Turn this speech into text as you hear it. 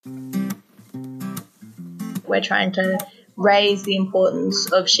we're trying to raise the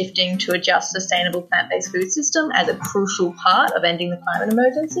importance of shifting to a just, sustainable plant-based food system as a crucial part of ending the climate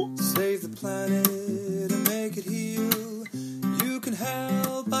emergency. Save the planet and make it heal. You can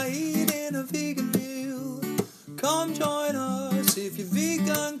help by eating a vegan meal. Come join us if you're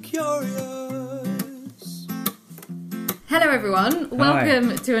vegan curious. Hello everyone,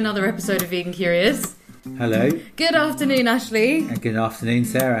 welcome to another episode of Vegan Curious. Hello. Good afternoon, Ashley. And good afternoon,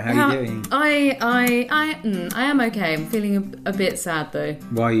 Sarah. How are you doing? I am okay. I'm feeling a bit sad though.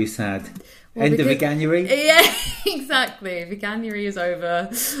 Why are you sad? Well, End of Veganuary? Yeah, exactly. Veganuary is over,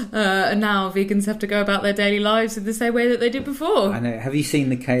 and now vegans have to go about their daily lives in the same way that they did before. I know. Have you seen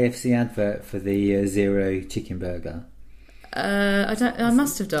the KFC advert for the Zero chicken burger? I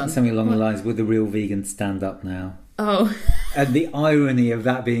must have done Something along the lines, will the real vegans stand up now? Oh. And the irony of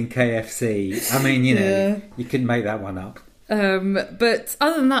that being KFC. I mean, you know, you couldn't make that one up. But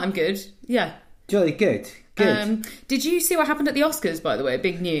other than that, I'm good. Yeah. Jolly good. Good. Did you see what happened at the Oscars, by the way?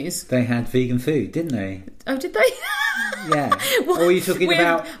 Big news. They had vegan food, didn't they? Oh, did they? Yeah. Or are you talking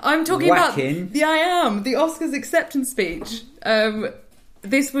about I'm talking whacking? about... Yeah, I am. The Oscars acceptance speech.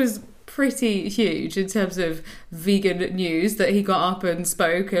 This was pretty huge in terms of vegan news, that he got up and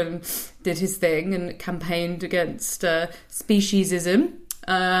spoke and did his thing and campaigned against speciesism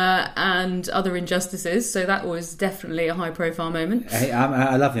and other injustices. So that was definitely a high-profile moment.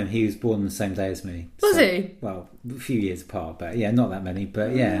 I love him. He was born on the same day as me. Was he? Well, a few years apart, but yeah, not that many,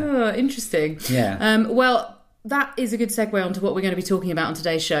 but yeah. Oh, interesting. Yeah. Well, that is a good segue onto what we're going to be talking about on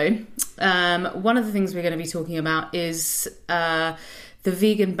today's show. One of the things we're going to be talking about is the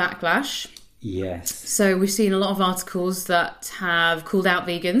vegan backlash. Yes. So we've seen a lot of articles that have called out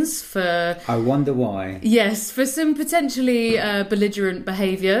vegans for... I wonder why. Yes, for some potentially belligerent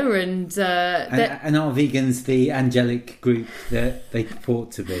behaviour and are vegans the angelic group that they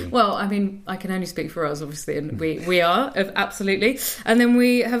purport to be? Well, I mean, I can only speak for us, obviously, and we are, absolutely. And then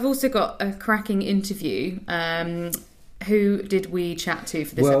we have also got a cracking interview. Who did we chat to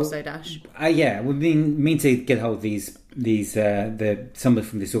for this episode, Ash? Yeah, we've been mean to get hold of these somebody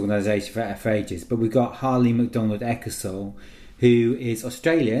from this organisation for ages, but we've got Harley McDonald Eckersall, who is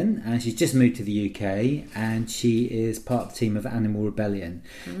Australian, and she's just moved to the UK, and she is part of the team of Animal Rebellion.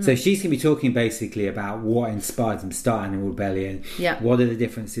 So she's going to be talking basically about what inspired them to start Animal Rebellion. Yeah. What are the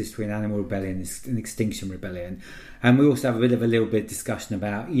differences between Animal Rebellion and Extinction Rebellion? And we also have a little bit of discussion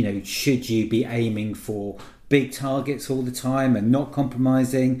about, you know, should you be aiming for big targets all the time and not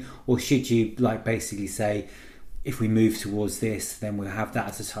compromising, or should you basically say, if we move towards this, then we'll have that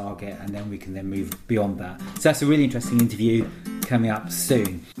as a target, and then we can then move beyond that. So that's a really interesting interview coming up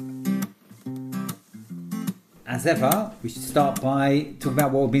soon. As ever, we should start by talking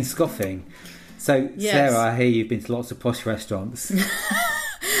about what we've been scoffing. So, yes. Sarah, I hear you've been to lots of posh restaurants.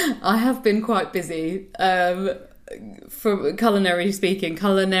 I have been quite busy. For culinarily speaking.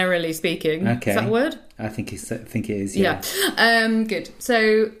 Okay. Is that a word? I think it is. Yeah. Good.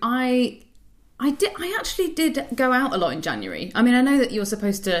 So I actually did go out a lot in January. I mean, I know that you're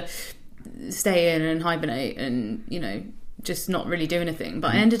supposed to stay in and hibernate and, you know, just not really do anything.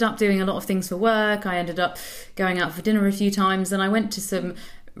 But I ended up doing a lot of things for work. I ended up going out for dinner a few times, and I went to some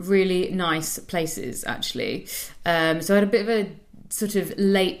really nice places actually. So I had a bit of a sort of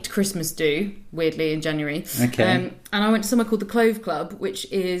late Christmas do, weirdly, in January. Okay. And I went to somewhere called the Clove Club, which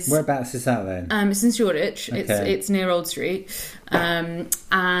is... Whereabouts is that then? It's in Shoreditch. Okay. It's near Old Street. And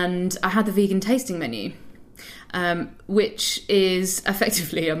I had the vegan tasting menu, which is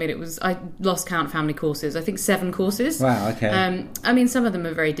effectively, I mean, I lost count of how many courses. I think 7 courses. Wow, okay. I mean, some of them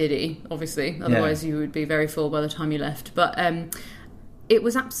are very diddy, obviously. Otherwise, you would be very full by the time you left. But... it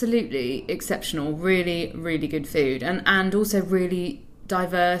was absolutely exceptional, really, really good food, and also really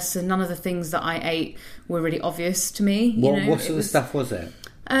diverse, and none of the things that I ate were really obvious to me. What sort of stuff was it?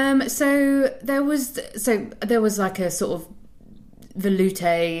 So there was like a sort of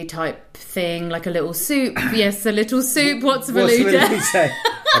velouté type thing, like a little soup. Yes, a little soup. What's a velouté?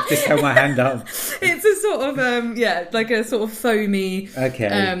 I've just held my hand up. It's a sort of like a sort of foamy,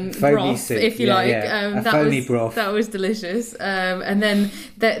 foamy broth, soup, if you like. A foamy broth. That was delicious. And then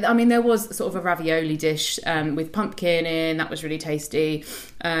there was sort of a ravioli dish with pumpkin in. That was really tasty.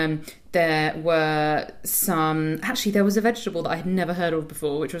 There were there was a vegetable that I had never heard of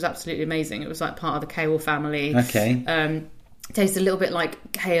before, which was absolutely amazing. It was like part of the kale family. Okay. Tasted a little bit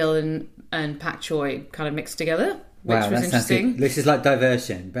like kale and pak choi kind of mixed together. Which was interesting. This is like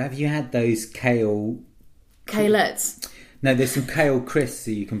diversion, but have you had those Kalettes? No, there's some kale crisps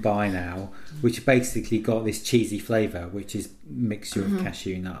that you can buy now, which basically got this cheesy flavour, which is mixture of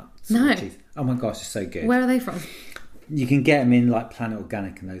cashew nuts. No. Oh my gosh, it's so good. Where are they from? You can get them in like Planet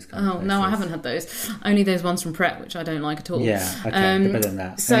Organic and those kind of places. No, I haven't had those. Only those ones from Pret, which I don't like at all. Yeah, okay, they're better than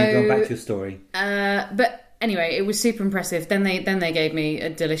that. So, anyway, go back to your story. But anyway, it was super impressive. Then they gave me a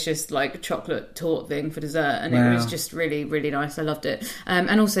delicious like chocolate torte thing for dessert, and it was just really, really nice. I loved it.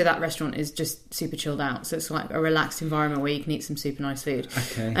 And also that restaurant is just super chilled out, so it's like a relaxed environment where you can eat some super nice food.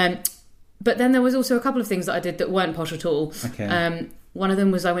 Okay. But then there was also a couple of things that I did that weren't posh at all. Okay. One of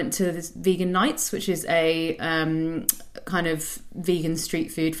them was I went to this Vegan Nights, which is a kind of vegan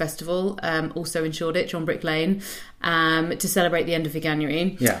street food festival, also in Shoreditch on Brick Lane, to celebrate the end of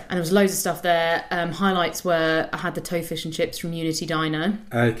Veganuary. Yeah. And there was loads of stuff there. Highlights were I had the tofu fish and chips from Unity Diner.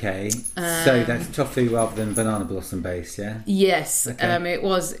 Okay. So that's tofu rather than banana blossom based, yeah? Yes. Okay. It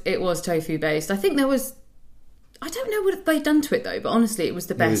was tofu based. I think there was... I don't know what they'd done to it though, but honestly, it was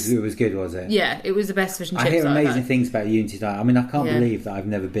the best. It was good, was it? Yeah, it was the best fish and chips. I hear I've amazing had. things about Unity Diner. I mean, I can't believe that I've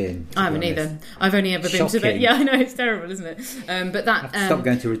never been. I haven't either. I've only ever been to the... Yeah, I know, it's terrible, isn't it? But that... I have to stop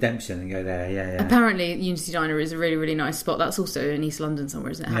going to Redemption and go there, yeah. Apparently, Unity Diner is a really, really nice spot. That's also in East London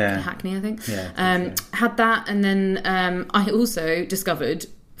somewhere, isn't it? Hackney, I think. Yeah. Had that, and then I also discovered,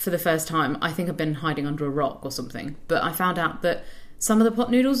 for the first time, I think I've been hiding under a rock or something, but I found out that some of the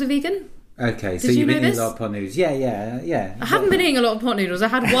pot noodles are vegan. Okay, so Did you you've been know eating this? a lot of pot noodles. Yeah. I haven't been eating a lot of pot noodles. I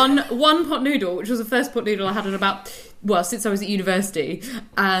had one pot noodle, which was the first pot noodle I had since I was at university.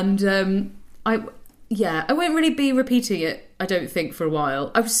 And I won't really be repeating it, I don't think, for a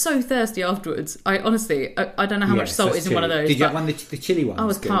while. I was so thirsty afterwards. I honestly, I don't know how much salt is in one of those. Did you have one of the chili ones? I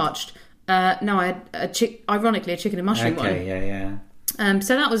was parched. No, I had ironically a chicken and mushroom one. Okay, yeah.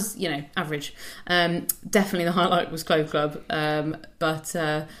 So that was, average. Definitely the highlight was Clove Club. But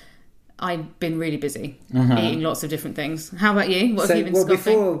I've been really busy eating lots of different things. How about you? What have you been scoffing?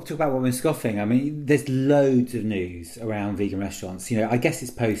 Before we talk about what we're scoffing, I mean, there's loads of news around vegan restaurants. I guess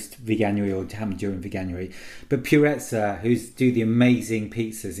it's post-Veganuary or happened during Veganuary. But Purezza, who's do the amazing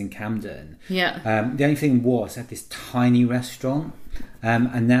pizzas in Camden, the only thing was at this tiny restaurant.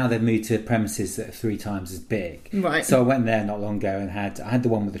 And now they've moved to premises that are 3 times as big. Right. So I went there not long ago and I had the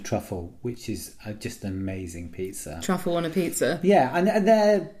one with the truffle, which is just an amazing pizza. Truffle on a pizza. Yeah, and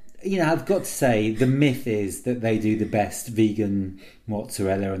they're... I've got to say, the myth is that they do the best vegan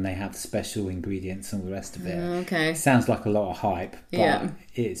mozzarella and they have special ingredients and all the rest of it. Okay. Sounds like a lot of hype, but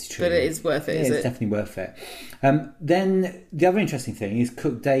it's true. But it is worth it, is it? It's definitely worth it. Then the other interesting thing is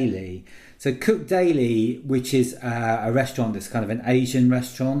Cook Daily. So Cook Daily, which is a restaurant that's kind of an Asian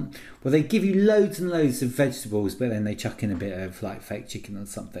restaurant, where they give you loads and loads of vegetables, but then they chuck in a bit of like fake chicken or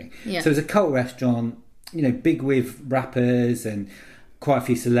something. Yeah. So it's a cult restaurant, big with rappers and... Quite a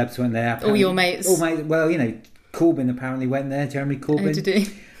few celebs went there. All your mates. Well, Corbyn apparently went there, Jeremy Corbyn. Oh, did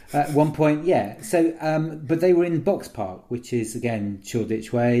he? At one point, yeah. So, but they were in Box Park, which is, again,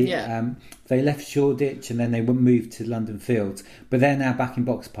 Shoreditch Way. Yeah. They left Shoreditch and then they moved to London Fields. But they're now back in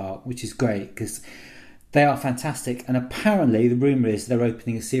Box Park, which is great because they are fantastic. And apparently, the rumour is they're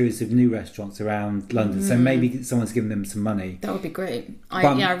opening a series of new restaurants around London. So maybe someone's giving them some money. That would be great.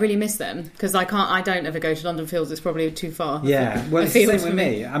 I really miss them because I don't ever go to London Fields. It's probably too far. Yeah, well, it's the same with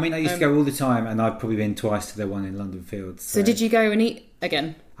me. I mean, I used to go all the time, and I've probably been twice to the one in London Fields. So did you go and eat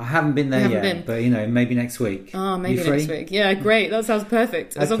again? I haven't been there yet, but maybe next week. Oh, maybe next week. Yeah, great. That sounds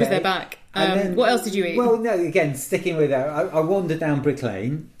perfect. As long as they're back. What else did you eat? Well, no, again, sticking with that, I wandered down Brick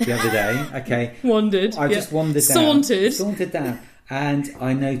Lane the other day. Okay, wandered. I just wandered down. Sauntered down, and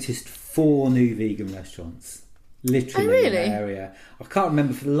I noticed 4 new vegan restaurants. Literally in that area. I can't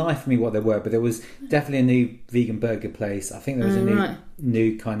remember for the life of me what they were, but there was definitely a new vegan burger place. I think there was a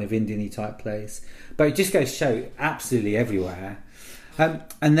new kind of Indian-y type place. But it just goes to show absolutely everywhere.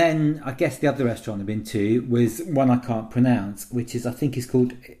 And then I guess the other restaurant I've been to was one I can't pronounce, which is, I think is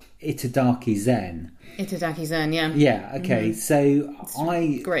called Itadaki Zen. Itadaki Zen, yeah. Yeah, okay. So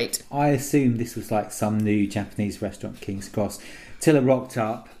I assumed this was like some new Japanese restaurant, King's Cross, till I rocked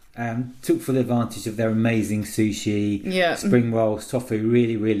up. Took full advantage of their amazing sushi, spring rolls, tofu,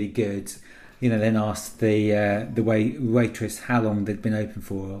 really, really good. Then asked the waitress how long they'd been open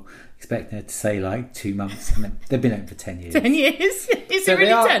for, expecting her to say like 2 months. I mean, they've been open for 10 years. 10 years? Is it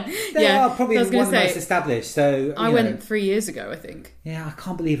really 10? They are probably one of the most established. So I went 3 years ago, I think. Yeah, I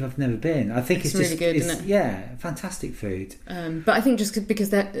can't believe I've never been. I think it's really good, isn't it? Yeah, fantastic food. But I think just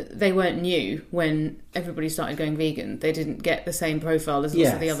because they weren't new when everybody started going vegan, they didn't get the same profile as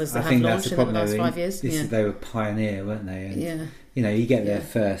lots of the others that have launched in the last 5 years. They were pioneer, weren't they? And, you get there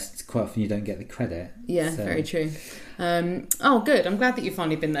first. Quite often you don't get the credit. Yeah, very true. Good. I'm glad that you've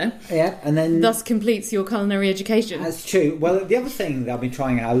finally been there. Yeah, and then... Thus completes your culinary education. That's true. Well, the other thing that I've been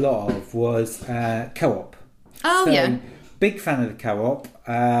trying out a lot of was Co-op. Oh, yeah. Big fan of the Co-op.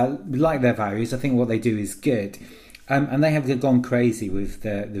 Like their values. I think what they do is good. And they have gone crazy with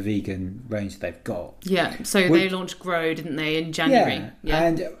the vegan range they've got. Yeah, so they launched Grow, didn't they, in January? Yeah,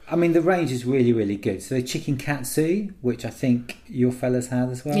 and I mean the range is really, really good. So the chicken katsu, which I think your fella's had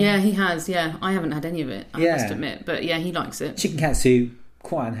as well. Yeah, he has. Yeah, I haven't had any of it, I must admit, but yeah, he likes it. Chicken katsu,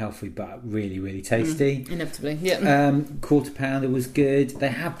 quite unhealthy, but really, really tasty. Inevitably, yeah. Quarter pounder was good. They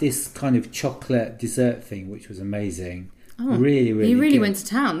have this kind of chocolate dessert thing, which was amazing. Oh, really, really. You really good. went to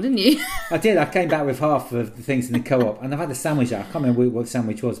town, didn't you? I did. I came back with half of the things in the co-op, and I've had a sandwich. I can't remember what the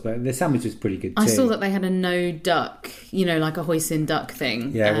sandwich was, but the sandwich was pretty good too. I saw that they had a no duck, like a hoisin duck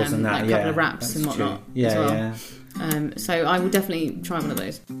thing. Yeah, it wasn't that. Like a couple of wraps and whatnot. Yeah, as well. yeah. So I will definitely try one of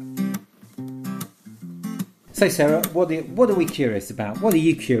those. So Sarah, what are we curious about? What are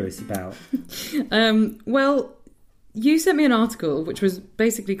you curious about? Well, you sent me an article which was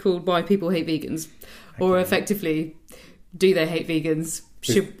basically called "Why People Hate Vegans," or effectively, do they hate vegans?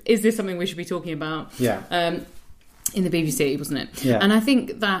 Is this something we should be talking about? Yeah. In the BBC, wasn't it? Yeah. And I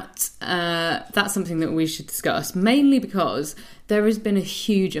think that that's something that we should discuss, mainly because there has been a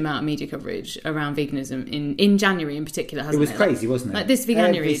huge amount of media coverage around veganism in January in particular, hasn't it? It was crazy, wasn't it? Like this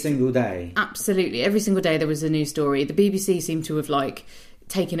Veganuary. Every single day. Absolutely. Every single day there was a news story. The BBC seemed to have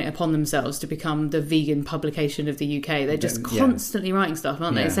taken it upon themselves to become the vegan publication of the UK. They're just constantly writing stuff,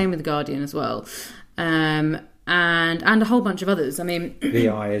 aren't they? Same with The Guardian as well. And a whole bunch of others. I mean,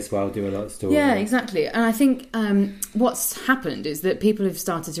 VI as well do a lot of stories. Yeah, exactly. And I think what's happened is that people have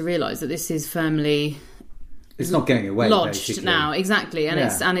started to realise that this is firmly it's not going away, lodged basically. now, exactly,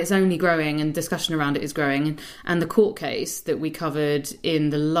 and it's only growing, and discussion around it is growing, and the court case that we covered in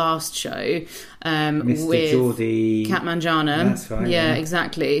the last show Mr. with Geordie Katmanjana, that's right, yeah,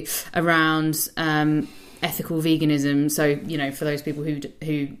 exactly, around ethical veganism. So for those people who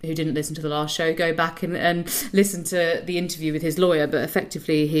didn't listen to the last show, go back and listen to the interview with his lawyer. But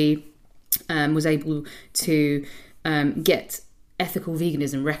effectively, he was able to get ethical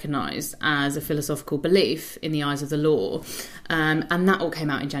veganism recognised as a philosophical belief in the eyes of the law, and that all came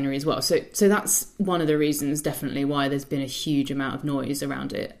out in January as well. So that's one of the reasons, definitely, why there's been a huge amount of noise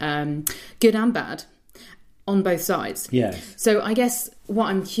around it, good and bad, on both sides. Yes. So I guess what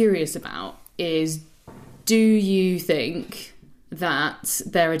I'm curious about is, do you think that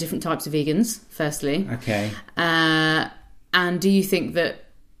there are different types of vegans, firstly? Okay. And do you think that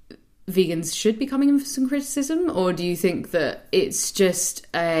vegans should be coming in for some criticism, or do you think that it's just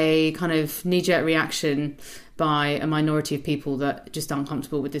a kind of knee-jerk reaction by a minority of people that just aren't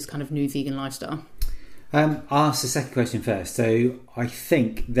comfortable with this kind of new vegan lifestyle? I'll ask the second question first. So I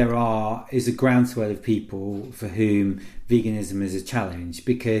think there is a groundswell of people for whom veganism is a challenge,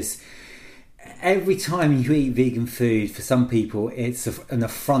 because every time you eat vegan food, for some people, it's an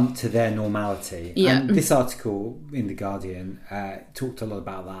affront to their normality. Yeah. And this article in The Guardian talked a lot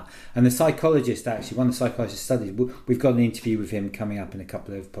about that. And the psychologist, actually, one of the psychologists studied, we've got an interview with him coming up in a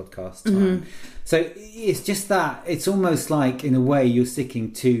couple of podcasts time. Mm-hmm. So it's just that, it's almost like, in a way, you're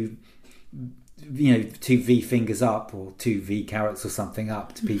sticking two V fingers up or two V carrots or something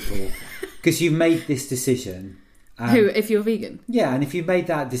up to people because you've made this decision. If you're vegan? Yeah, and if you've made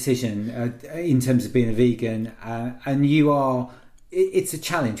that decision in terms of being a vegan, and you are, it's a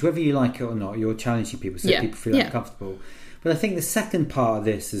challenge, whether you like it or not, you're challenging people, so people feel uncomfortable. But I think the second part of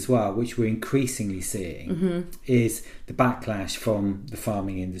this as well, which we're increasingly seeing, is the backlash from the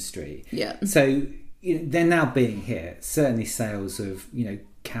farming industry. Yeah. So they're now being hit. Certainly sales of,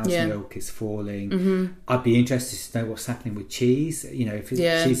 cow's milk is falling. I'd be interested to know what's happening with cheese. If cheese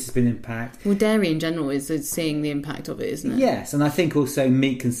has been impacted. Well, dairy in general is seeing the impact of it, isn't it? Yes, and I think also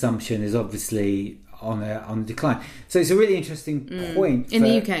meat consumption is obviously on a decline. So it's a really interesting point in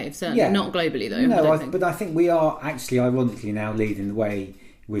the UK, certainly not globally though. No, but I think we are actually, ironically, now leading the way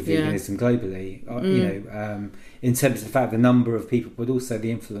with veganism globally. In terms of the fact the number of people, but also the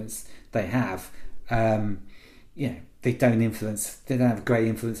influence they have. They don't have great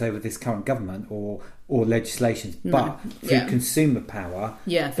influence over this current government or legislation, but through consumer power,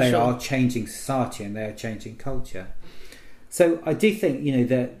 they are changing society and they are changing culture. So I do think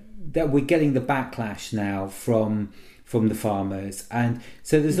that we're getting the backlash now from the farmers, and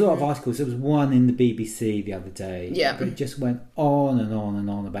so there's a lot of articles. There was one in the BBC the other day that just went on and on and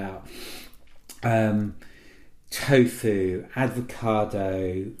on about tofu,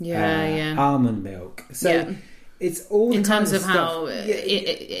 avocado, almond milk. So it's all in terms of how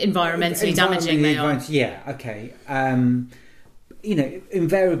environmentally damaging they are. Yeah, okay.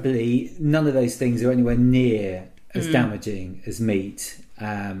 Invariably, none of those things are anywhere near as damaging as meat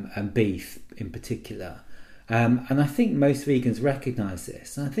and beef in particular. And I think most vegans recognise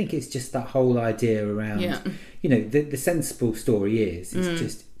this. And I think it's just that whole idea around, the sensible story is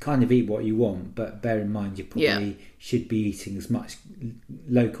just kind of eat what you want, but bear in mind you probably should be eating as much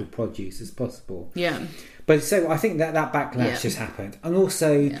local produce as possible. Yeah. But so I think that backlash has happened. And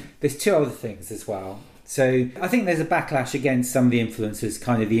also there's two other things as well. So I think there's a backlash against some of the influencers,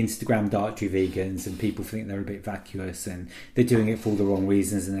 kind of the Instagram dietary vegans, and people think they're a bit vacuous and they're doing it for all the wrong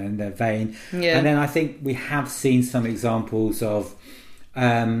reasons and they're vain. Yeah. And then I think we have seen some examples of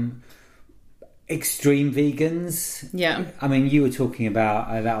extreme vegans. Yeah. I mean, you were talking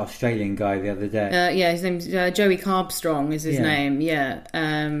about that Australian guy the other day. His name's Joey Carbstrong is his name. Yeah.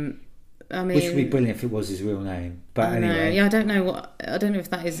 I mean, which would be brilliant if it was his real name. But anyway. Yeah, I don't know if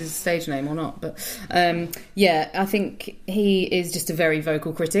that is his stage name or not. But I think he is just a very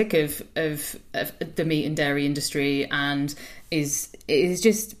vocal critic of the meat and dairy industry, and is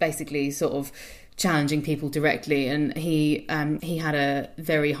just basically sort of challenging people directly. And he had a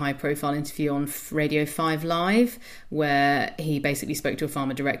very high profile interview on Radio 5 Live where he basically spoke to a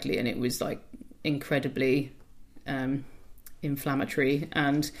farmer directly, and it was like incredibly inflammatory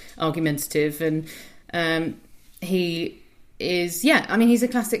and argumentative. And he is he's a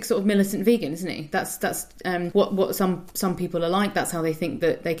classic sort of militant vegan, isn't he? That's what some people are like. That's how they think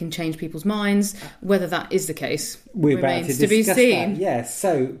that they can change people's minds. Whether that is the case remains to be seen. Yes.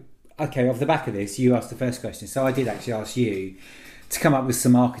 So okay, off the back of this, you asked the first question, so I did actually ask you to come up with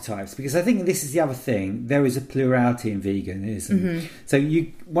some archetypes, because I think this is the other thing. There is a plurality in veganism. Mm-hmm. So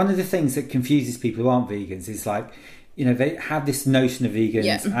one of the things that confuses people who aren't vegans is like, you know, they have this notion of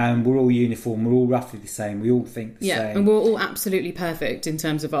vegans and we're all uniform, we're all roughly the same, we all think the same. And we're all absolutely perfect in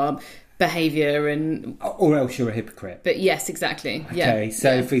terms of our behaviour and... Or else you're a hypocrite. But yes, exactly. Okay,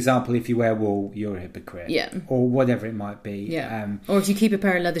 for example, if you wear wool, you're a hypocrite. Yeah. Or whatever it might be. Yeah. Or if you keep a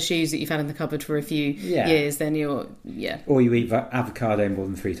pair of leather shoes that you've had in the cupboard for a few years, then you're... Yeah. Or you eat avocado more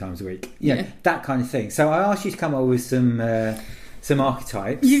than 3 times a week. Yeah. That kind of thing. So I asked you to come up with some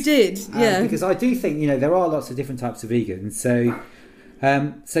archetypes. You did, yeah. Because I do think, you know, there are lots of different types of vegans. So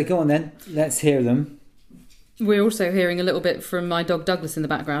go on then, let's hear them. We're also hearing a little bit from my dog Douglas in the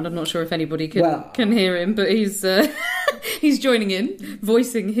background. I'm not sure if anybody can hear him, but he's he's joining in,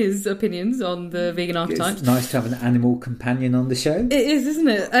 voicing his opinions on the vegan archetypes. It's nice to have an animal companion on the show. It is, isn't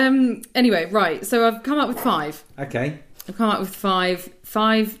it? Anyway, right, so I've come up with 5. Okay. I've come up with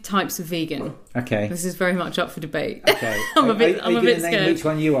five types of vegan. Okay. This is very much up for debate. Okay. I'm a bit scared. Name which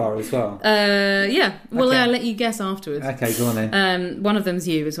one you are as well? Yeah. Well, okay. I'll let you guess afterwards. Okay, go on then. One of them's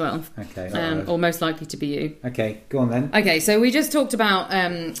you as well. Okay. Right. Or most likely to be you. Okay, go on then. Okay, so we just talked about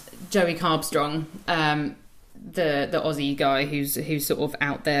Joey Carbstrong, the Aussie guy who's sort of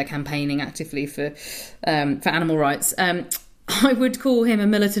out there campaigning actively for animal rights. I would call him a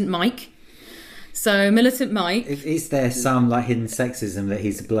militant Mike. So, Militant Mike... Is there some like hidden sexism that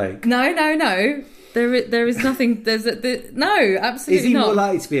he's a bloke? No. There is nothing... no, absolutely not. Is he more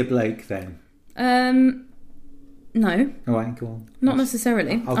likely to be a bloke then? No. All right, go on. Not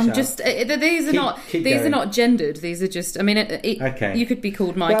necessarily. I'm just... These are not gendered. These are just... I mean, okay. You could be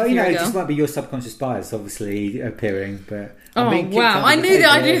called Mike. Well, if you're a it girl. just might be your subconscious bias, obviously, appearing, but... Oh, wow. I knew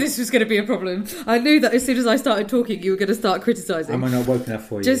this was going to be a problem. I knew that as soon as I started talking, you were going to start criticising. Am I not woke enough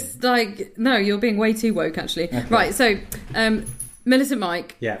for you? Just like... No, you're being way too woke, actually. Okay. Right, so, Militant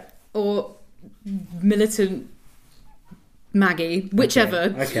Mike. Yeah. Or Militant Maggie,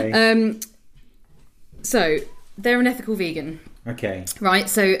 whichever. Okay. So... They're an ethical vegan. Okay. Right,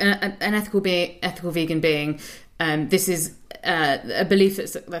 so an ethical vegan being, this is a belief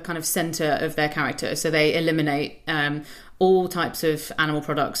that's the kind of centre of their character. So they eliminate all types of animal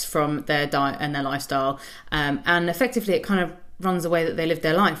products from their diet and their lifestyle. And effectively it kind of runs the way that they live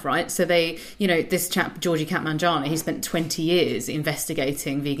their life, right? So they, you know, this chap, Georgie Katmanjana, he spent 20 years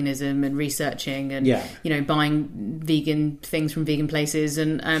investigating veganism and researching and, you know, buying vegan things from vegan places.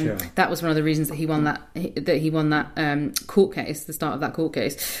 And that was one of the reasons that he won that court case, the start of that court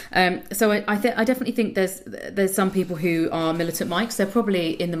case. So I definitely think there's some people who are militant Mikes. They're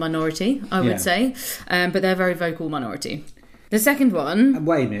probably in the minority, I would say, but they're a very vocal minority. The second one...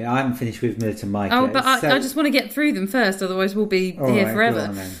 Wait a minute, I haven't finished with Militant Mike. Oh, but I just want to get through them first, otherwise we'll be here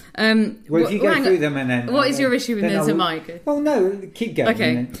forever. Well, if you go through them and then... What is your issue with Militant Mike? Well, no, keep going.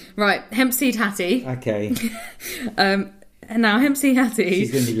 Okay, right. Hempseed Hattie. Okay. Now, Hempseed Hattie...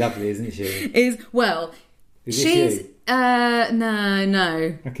 She's going to be lovely, isn't she? She's...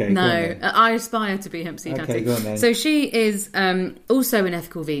 No. Okay, no. I aspire to be Hempseed Hattie. Okay, go on then. So she is also an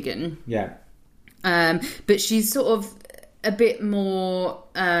ethical vegan. Yeah. But she's sort of... a bit more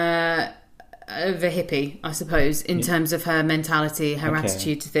of a hippie, I suppose, in terms of her mentality, her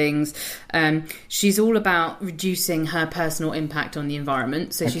attitude to things. She's all about reducing her personal impact on the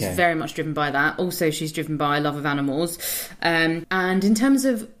environment, so she's very much driven by that. Also, she's driven by love of animals. And in terms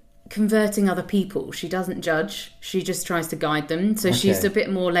of converting other people, she doesn't judge, she just tries to guide them, so she's a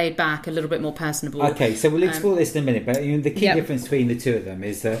bit more laid back, a little bit more personable. Okay, so we'll explore this in a minute, but the key difference between the two of them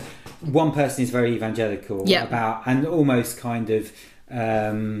is that one person is very evangelical about, and almost kind of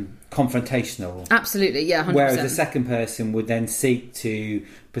confrontational. Absolutely, 100%. Whereas the second person would then seek to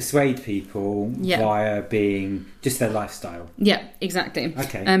persuade people via being just their lifestyle. Yeah, exactly.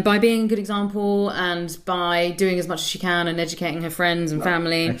 Okay. By being a good example and by doing as much as she can and educating her friends and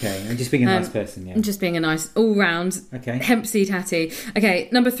family. Okay, and just being a nice person, And just being a nice all-round hemp seed hattie. Okay,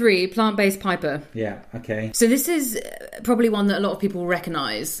 number 3, plant-based piper. Yeah, okay. So this is probably one that a lot of people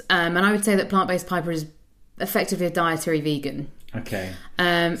recognise, and I would say that plant-based piper is effectively a dietary vegan. Okay.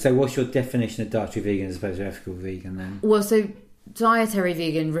 So what's your definition of dietary vegan as opposed to ethical vegan then? Well, so dietary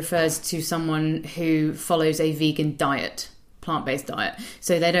vegan refers to someone who follows a vegan diet, plant-based diet.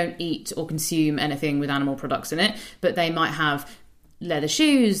 So they don't eat or consume anything with animal products in it, but they might have leather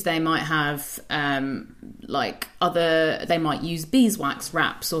shoes, they might have they might use beeswax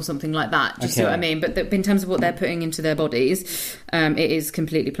wraps or something like that. Do you see what I mean? But in terms of what they're putting into their bodies, it is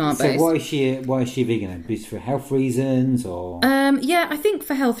completely plant-based. So why is she vegan then? Is it for health reasons or? Yeah, I think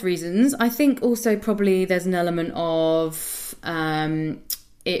for health reasons. I think also probably there's an element of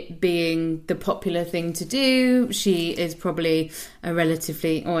it being the popular thing to do. She is probably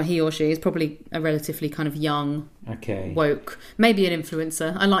he or she is probably a relatively kind of young, woke, maybe an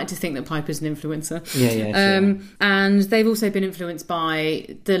influencer. I like to think that Piper's an influencer. Sure. And they've also been influenced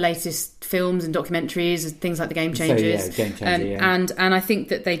by the latest films and documentaries, things like The Game Changers. Game Changer, And I think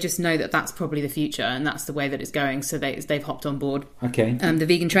that they just know that that's probably the future and that's the way that it's going. So they've hopped on board. Okay. The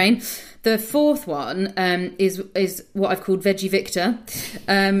vegan train. The fourth one is what I've called Veggie Victor.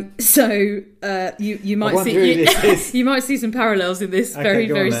 You might you might see some parallels in this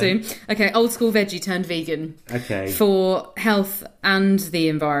very soon. Okay, old school veggie turned vegan. Okay. For health and the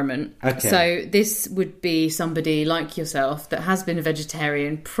environment. Okay. So this would be somebody like yourself that has been a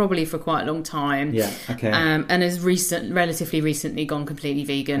vegetarian probably for quite a long time. Yeah. Okay. And has relatively recently gone completely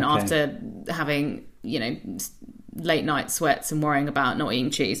vegan after having, late night sweats and worrying about not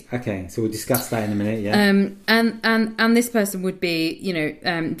eating cheese. Okay, so we'll discuss that in a minute. And this person would be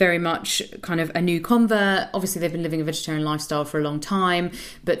very much kind of a new convert. Obviously they've been living a vegetarian lifestyle for a long time,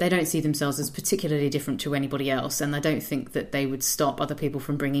 but they don't see themselves as particularly different to anybody else, and I don't think that they would stop other people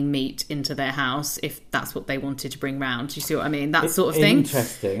from bringing meat into their house if that's what they wanted to bring round. Do you see what I mean? That sort of thing.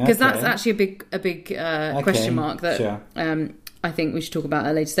 Interesting. Because that's actually a big question mark that sure. I think we should talk about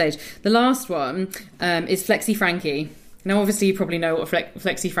at a later stage. The last one is Flexi Frankie. Now, obviously, you probably know what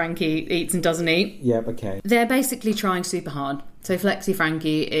Flexi Frankie eats and doesn't eat. Yep, okay. They're basically trying super hard. So Flexi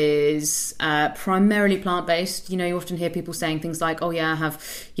Frankie is primarily plant-based. You often hear people saying things like, I have,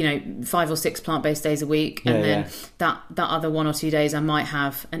 5 or 6 plant-based days a week. And then that other 1 or 2 days I might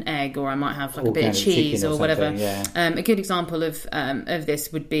have an egg or I might have a bit of cheese or whatever. Yeah. A good example of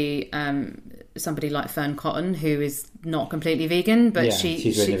this would be somebody like Fern Cotton, who is not completely vegan, but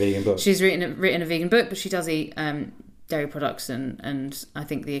she's written a vegan book. She's written a vegan book, but she does eat dairy products and I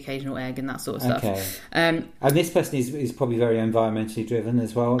think the occasional egg and that sort of stuff. Okay. And this person is probably very environmentally driven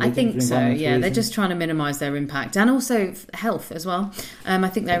as well. I think so, yeah. They're just trying to minimise their impact and also health as well. I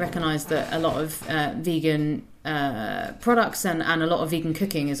think they recognise that a lot of vegan products and a lot of vegan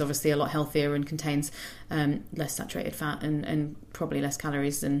cooking is obviously a lot healthier and contains less saturated fat and probably less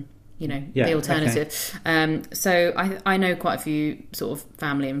calories than the alternative. Okay. So I know quite a few sort of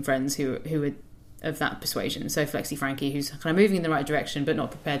family and friends who are of that persuasion. So Flexi Frankie, who's kind of moving in the right direction but not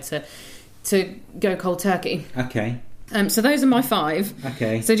prepared to go cold turkey. Okay. So those are my 5.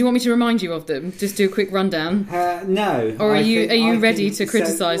 Okay. So do you want me to remind you of them? Just do a quick rundown. No. Or are you ready to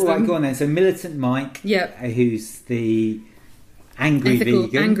criticise them? Right, go on then. So Militant Mike, who's the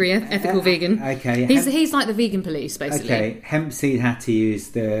ethical vegan. Okay. He's like the vegan police, basically. Okay. Hemp Seed Hattie, who's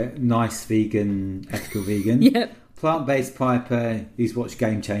the nice vegan, ethical vegan. Yep. Plant-based Piper, who's watched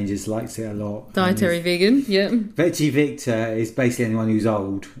Game Changers, likes it a lot. Dietary vegan, yeah. Veggie Victor is basically anyone who's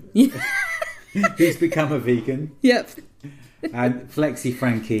old. Who's become a vegan. Yep. And Flexi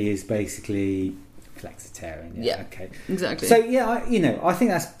Frankie is basically flexitarian. Yeah. Okay. Exactly. So I think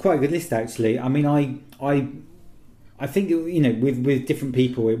that's quite a good list actually. I mean, I think with different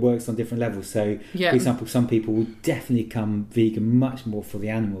people it works on different levels. So, for example, some people will definitely come vegan much more for the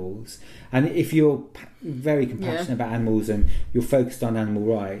animals, and if you're very compassionate about animals and you're focused on animal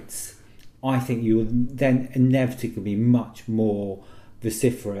rights, I think you will then inevitably be much more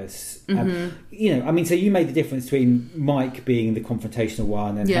vociferous. You know, I mean, so you made the difference between Mike being the confrontational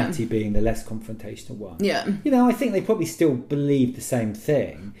one and Hattie being the less confrontational one. Yeah. You know, I think they probably still believe the same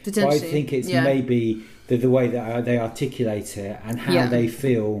thing. But I think it's maybe the way that they articulate it and how they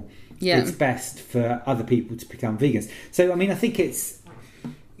feel it's best for other people to become vegans. So, I mean, I think it's,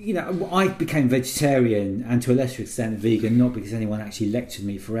 you know, I became vegetarian and to a lesser extent vegan, not because anyone actually lectured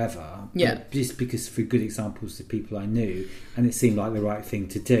me forever, but just because through good examples of people I knew, and it seemed like the right thing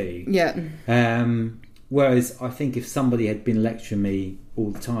to do. Whereas I think if somebody had been lecturing me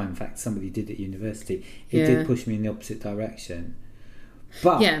all the time, in fact somebody did at university, it did push me in the opposite direction.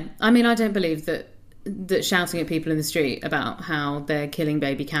 But I mean, I don't believe that shouting at people in the street about how they're killing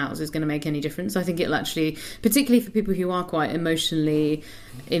baby cows is going to make any difference. I think it'll actually, particularly for people who are quite emotionally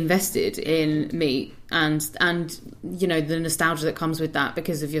invested in meat and you know, the nostalgia that comes with that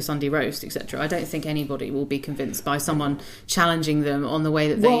because of your Sunday roast, etc. I don't think anybody will be convinced by someone challenging them on the way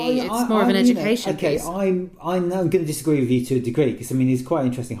that it's more of an education piece. I'm going to disagree with you to a degree because I mean it's quite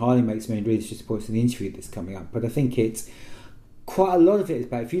interesting. Harley makes many research reports in the interview that's coming up, but I think it's quite a lot of it is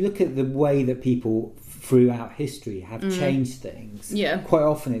about, if you look at the way that people throughout history have changed things, quite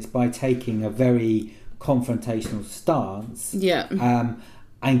often it's by taking a very confrontational stance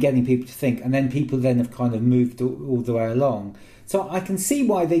and getting people to think, and then people then have kind of moved all the way along. So I can see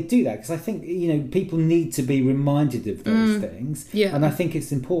why they do that, because I think, you know, people need to be reminded of those things, and I think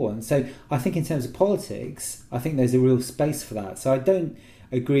it's important. So I think in terms of politics, I think there's a real space for that. So I don't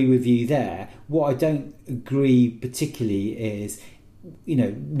agree with you there. What I don't agree particularly is, you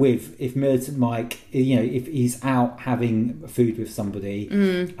know, with if Militant Mike, you know, if he's out having food with somebody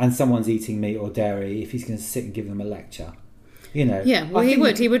and someone's eating meat or dairy, if he's going to sit and give them a lecture, you know. Yeah, well, he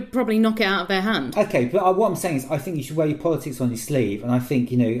would probably knock it out of their hand. Okay, but what I'm saying is I think you should wear your politics on your sleeve, and I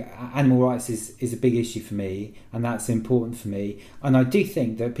think, you know, animal rights is a big issue for me, and that's important for me, and I do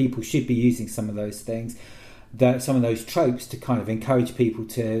think that people should be using some of those things, some of those tropes to kind of encourage people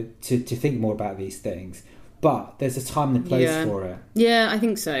to think more about these things. But there's a time and a place for it. Yeah, I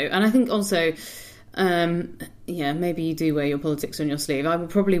think so. And I think also, maybe you do wear your politics on your sleeve. I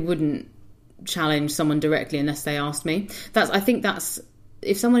probably wouldn't challenge someone directly unless they asked me. I think that's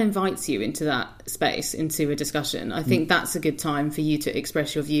if someone invites you into that space, into a discussion, I think that's a good time for you to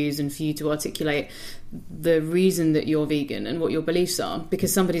express your views and for you to articulate the reason that you're vegan and what your beliefs are,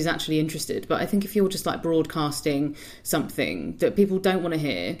 because somebody's actually interested. But I think if you're just like broadcasting something that people don't want to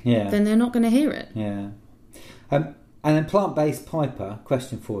hear, then they're not going to hear it. Yeah. And then plant-based Piper,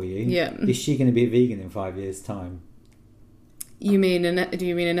 question for you. Yeah. Is she going to be a vegan in 5 years' time? Do you mean an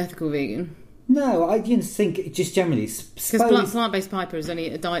ethical vegan? No, I didn't think, just generally. Because plant-based Piper is only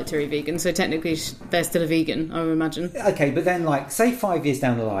a dietary vegan, so technically they're still a vegan, I would imagine. Okay, but then, like, say 5 years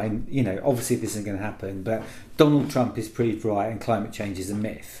down the line, you know, obviously this isn't going to happen, but Donald Trump is proved right and climate change is a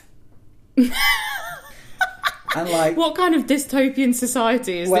myth. And like, what kind of dystopian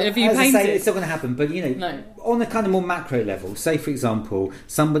society have you painted? I say, it's not going to happen, but you know, on a kind of more macro level, say for example,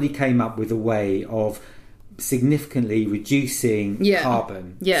 somebody came up with a way of significantly reducing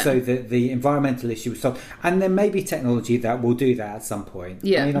carbon so that the environmental issue was solved, and there may be technology that will do that at some point.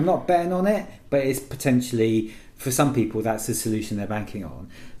 I mean, I'm not betting on it, but it's potentially, for some people, that's the solution they're banking on.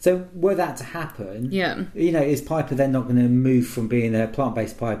 So were that to happen, you know, is Piper then not going to move from being a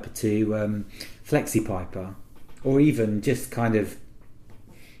plant-based Piper to Flexi Piper? Or even just kind of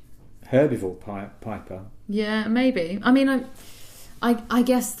herbivore Piper. Yeah, maybe. I mean, I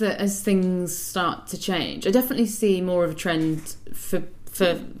guess that as things start to change, I definitely see more of a trend for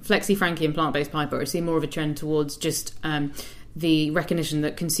Flexi Frankie and plant-based Piper. I see more of a trend towards just the recognition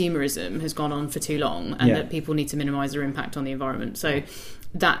that consumerism has gone on for too long and that people need to minimise their impact on the environment. So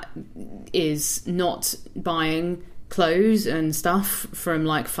that is not buying clothes and stuff from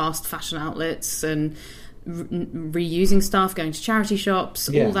like fast fashion outlets and reusing stuff, going to charity shops,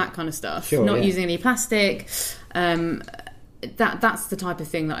 all that kind of stuff, not using any plastic. That's the type of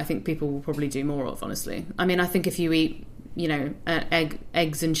thing that I think people will probably do more of, honestly. I mean, I think if you eat, you know,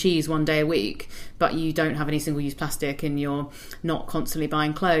 eggs and cheese one day a week, but you don't have any single-use plastic and you're not constantly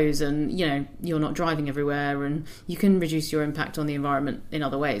buying clothes and, you know, you're not driving everywhere, and you can reduce your impact on the environment in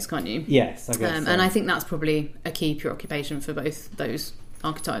other ways, can't you? Yes, I guess so. And I think that's probably a key preoccupation for both those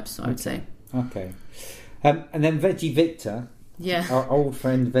archetypes, I would say. Okay. And then Veggie Victor, our old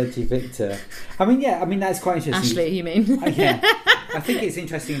friend Veggie Victor. I mean, that's quite interesting. Ashley, you mean? I think it's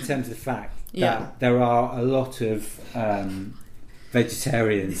interesting in terms of the fact that there are a lot of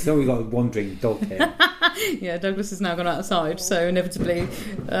vegetarians. So we've got a wandering dog here. Yeah, Douglas has now gone outside, so inevitably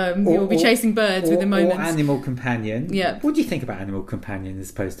you'll be chasing birds within moments. Or Animal Companion. Yeah. What do you think about Animal Companion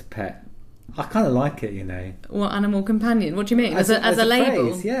as opposed to Pet? I kind of like it, you know. What, animal companion? What do you mean? As a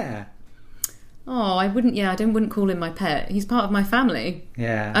label? Phrase, yeah. Oh, I wouldn't call him my pet. He's part of my family.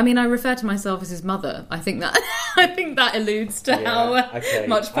 Yeah. I mean, I refer to myself as his mother. I think that alludes to how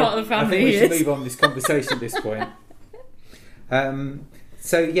much part of the family he is. I think we should move on this conversation at this point.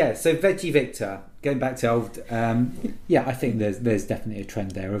 So Veggie Victor, going back to old, I think there's definitely a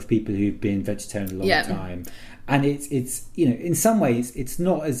trend there of people who've been vegetarian a long time, and it's you know, in some ways it's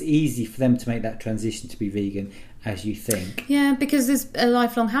not as easy for them to make that transition to be vegan as you think. Yeah, because there's a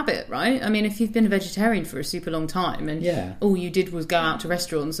lifelong habit, right? I mean, if you've been a vegetarian for a super long time and all you did was go out to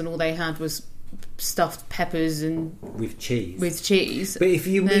restaurants and all they had was stuffed peppers and with cheese, but if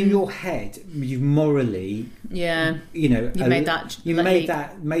you in your head you morally you know you made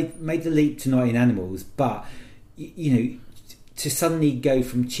the leap to not eating animals, but you know, to suddenly go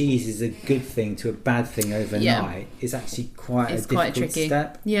from cheese is a good thing to a bad thing overnight is actually quite a difficult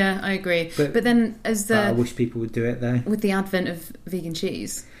step. Yeah, I agree. But then I wish people would do it though. With the advent of vegan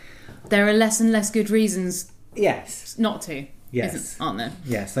cheese, there are less and less good reasons not to. Yes. Aren't there?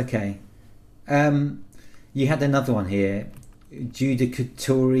 Yes, okay. You had another one here,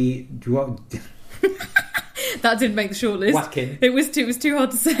 judicatory. That didn't make the shortlist. Whacking. It was too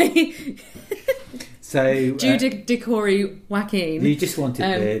hard to say. So judicatory Joaquin. You just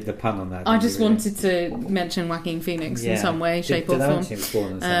wanted the pun on that. I just wanted to mention Joaquin Phoenix in some way, shape, or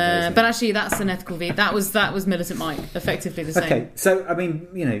form. But actually, that's an ethical vegan. That was Militant Mike, effectively the same. Okay, so I mean,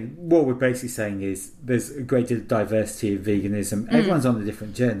 you know, what we're basically saying is there's a great deal of diversity of veganism. Everyone's on a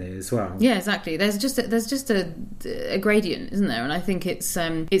different journey as well. Yeah, exactly. There's just a gradient, isn't there? And I think it's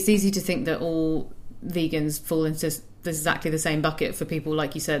easy to think that all vegans fall into exactly the same bucket for people,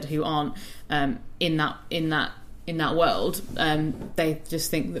 like you said, who aren't in that world. They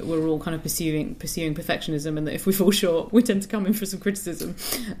just think that we're all kind of pursuing perfectionism, and that if we fall short, we tend to come in for some criticism.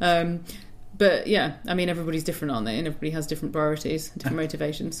 But yeah, I mean, everybody's different, aren't they? And everybody has different priorities, different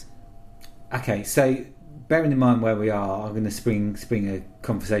motivations. Okay, so bearing in mind where we are, I'm going to spring a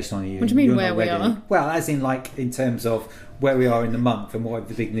conversation on you. What do you mean where we are? Well, as in like in terms of where we are in the month and what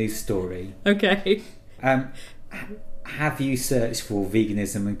the big news story. Okay. Have you searched for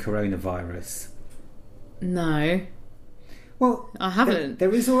veganism and coronavirus? No. Well, I haven't.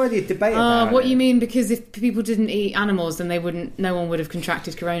 There is already a debate about it. What you mean? Because if people didn't eat animals, then no one would have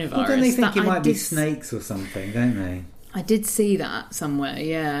contracted coronavirus. Well, don't they think it might be snakes or something, don't they? I did see that somewhere,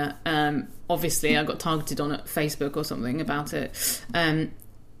 yeah. Obviously, I got targeted on at Facebook or something about it.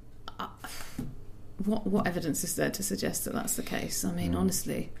 What evidence is there to suggest that that's the case? I mean,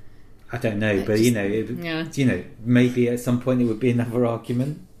 honestly... I don't know, but you know, maybe at some point it would be another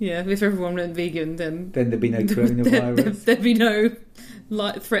argument. Yeah, if everyone went vegan, then there'd be no coronavirus. There'd be no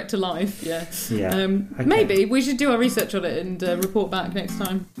threat to life. Yeah. Okay. Maybe we should do our research on it and report back next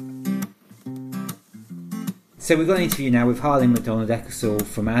time. So we've got an interview now with Harleen McDonald-Ecclesall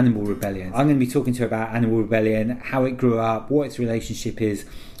from Animal Rebellion. I'm going to be talking to her about Animal Rebellion, how it grew up, what its relationship is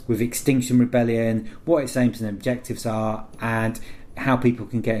with Extinction Rebellion, what its aims and objectives are, and how people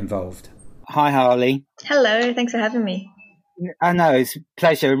can get involved. Hi, Harley. Hello, thanks for having me. I know, it's a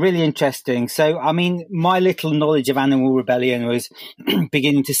pleasure, really interesting. So, I mean, my little knowledge of Animal Rebellion was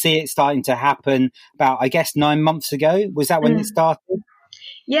beginning to see it starting to happen about, I guess, 9 months ago. Was that when it started?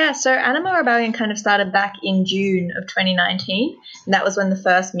 Yeah, so Animal Rebellion kind of started back in June of 2019. And that was when the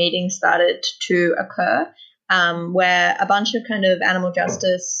first meeting started to occur, where a bunch of kind of animal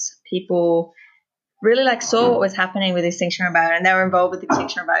justice people really saw what was happening with Extinction Rebellion, and they were involved with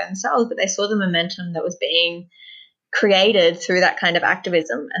Extinction Rebellion themselves, but they saw the momentum that was being created through that kind of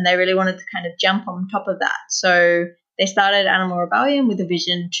activism, and they really wanted to kind of jump on top of that. So they started Animal Rebellion with a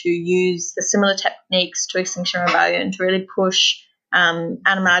vision to use the similar techniques to Extinction Rebellion to really push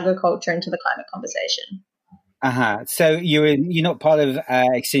animal agriculture into the climate conversation. So you're not part of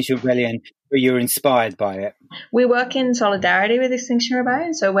Extinction Rebellion, but you're inspired by it. We work in solidarity with Extinction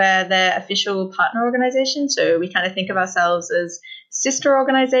Rebellion, so we're their official partner organisation. So we kind of think of ourselves as sister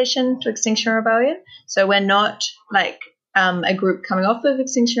organisation to Extinction Rebellion. So we're not like a group coming off of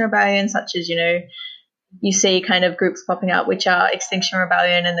Extinction Rebellion, such as, you know, you see kind of groups popping up which are Extinction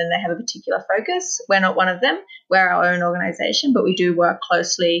Rebellion and then they have a particular focus. We're not one of them. We're our own organisation, but we do work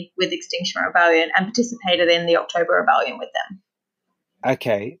closely with Extinction Rebellion and participated in the October Rebellion with them.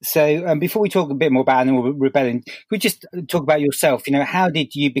 Okay, so before we talk a bit more about Animal Rebellion, could we just talk about yourself? You know, how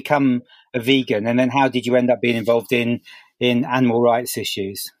did you become a vegan, and then how did you end up being involved in animal rights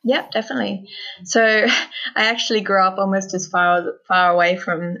issues? Yeah, definitely. So I actually grew up almost as far away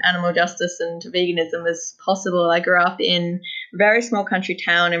from animal justice and veganism as possible. I grew up in a very small country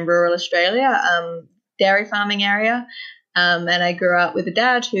town in rural Australia, dairy farming area. And I grew up with a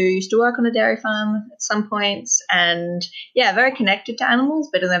dad who used to work on a dairy farm at some points, and very connected to animals,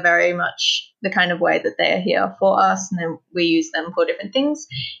 but in a very much the kind of way that they are here for us, and then we use them for different things.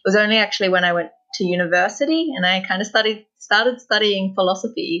 It was only actually when I went to university and I kind of started studying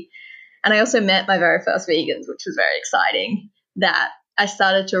philosophy, and I also met my very first vegans, which was very exciting, that I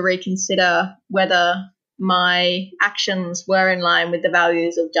started to reconsider whether my actions were in line with the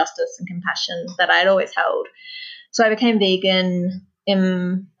values of justice and compassion that I had always held. So I became vegan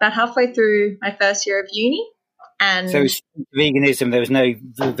in about halfway through my first year of uni. And so it's veganism, there was no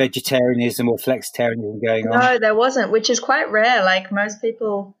vegetarianism or flexitarianism going on? No, there wasn't, which is quite rare. Like most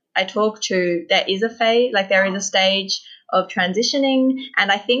people I talk to, there is a phase, like there is a stage of transitioning.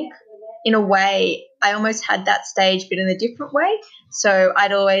 And I think in a way, I almost had that stage, but in a different way. So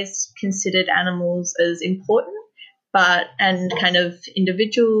I'd always considered animals as important, and kind of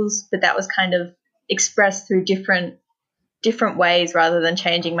individuals, but that was kind of expressed through different ways rather than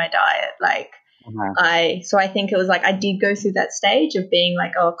changing my diet. Like I think it was like I did go through that stage of being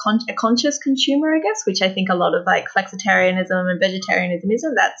like a conscious consumer, I guess, which I think a lot of like flexitarianism and vegetarianism is,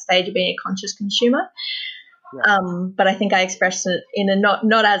 that stage of being a conscious consumer. Yeah. But I think I expressed it in a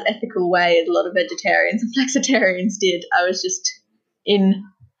not as ethical way as a lot of vegetarians and flexitarians did. I was just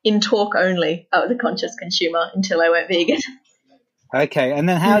in talk only. I was a conscious consumer until I went vegan. Okay, and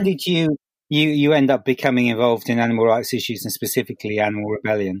then how did you end up becoming involved in animal rights issues and specifically animal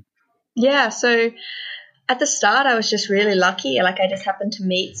rebellion? Yeah, so at the start I was just really lucky. Like I just happened to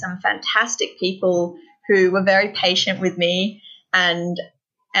meet some fantastic people who were very patient with me and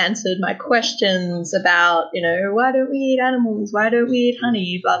answered my questions about, why don't we eat animals? Why don't we eat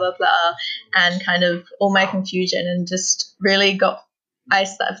honey? Blah, blah, blah. And kind of all my confusion, and just really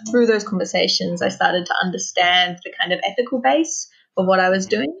through those conversations, I started to understand the kind of ethical base of what I was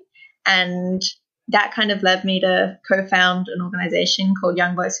doing. And that kind of led me to co-found an organization called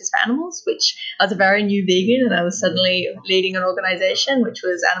Young Voices for Animals, which I was a very new vegan and I was suddenly leading an organization which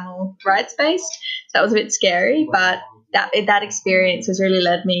was animal rights based. So that was a bit scary, but that experience has really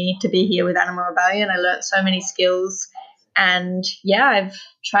led me to be here with Animal Rebellion. I learned so many skills, and I've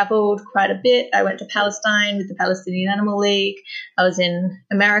traveled quite a bit. I went to Palestine with the Palestinian Animal League. I was in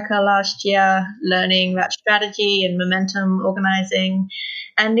America last year learning about strategy and momentum organizing.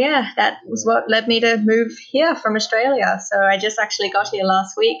 And that was what led me to move here from Australia. So I just actually got here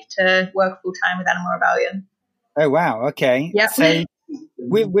last week to work full time with Animal Rebellion. Oh, wow. Okay. Yep. So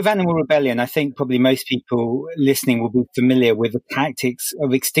with Animal Rebellion, I think probably most people listening will be familiar with the tactics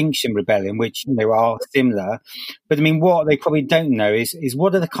of Extinction Rebellion, which are similar. But I mean, what they probably don't know is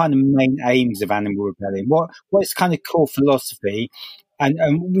what are the kind of main aims of Animal Rebellion? What's kind of core philosophy? And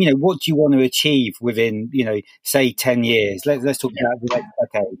what do you want to achieve within, say 10 years? Let's talk about the next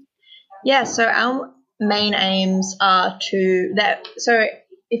decade. Yeah, so our main aims are so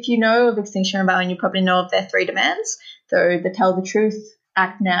if you know of Extinction Rebellion, you probably know of their 3 demands. So the Tell the Truth,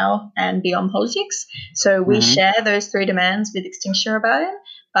 Act Now, and Beyond Politics. So we share those 3 demands with Extinction Rebellion,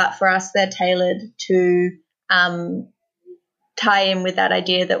 but for us they're tailored to tie in with that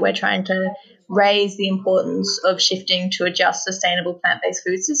idea that we're trying to raise the importance of shifting to a just, sustainable plant-based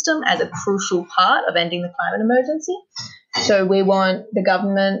food system as a crucial part of ending the climate emergency. So we want the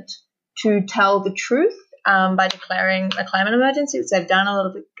government to tell the truth by declaring a climate emergency, which they've done on a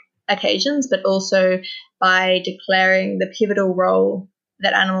lot of occasions, but also by declaring the pivotal role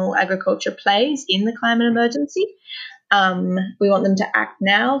that animal agriculture plays in the climate emergency. We want them to act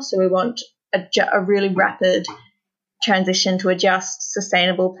now, so we want a really rapid transition to a just,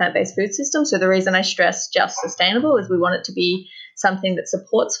 sustainable plant-based food system. So the reason I stress just sustainable is we want it to be something that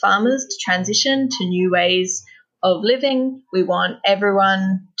supports farmers to transition to new ways of living. We want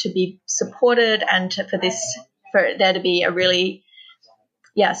everyone to be supported and for there to be a really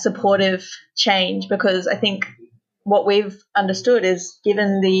supportive change, because I think what we've understood is,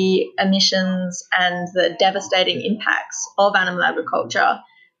 given the emissions and the devastating impacts of animal agriculture,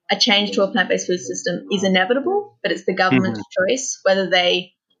 a change to a plant-based food system is inevitable, but it's the government's choice whether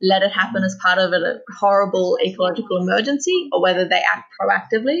they let it happen as part of a horrible ecological emergency or whether they act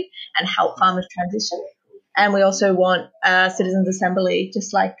proactively and help farmers transition. And we also want a citizens' assembly,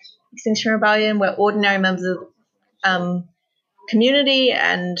 just like Extinction Rebellion, where ordinary members of community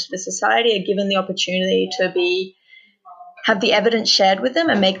and the society are given the opportunity to have the evidence shared with them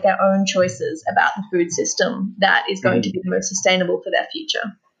and make their own choices about the food system that is going to be the most sustainable for their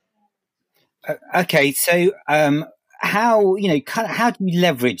future. Okay, so how do you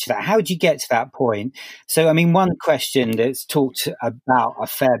leverage that? How do you get to that point? So, I mean, one question that's talked about a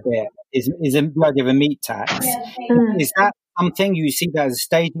fair bit is the idea of a meat tax. Is that something you see that as a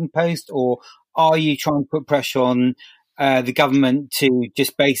staging post, or are you trying to put pressure on the government to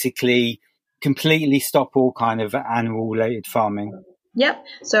just basically completely stop all kind of animal-related farming? Yep.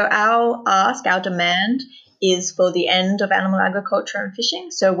 So our demand is for the end of animal agriculture and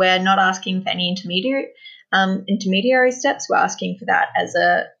fishing. So we're not asking for any intermediary steps. We're asking for that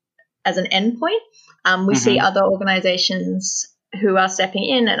as an endpoint. We see other organisations who are stepping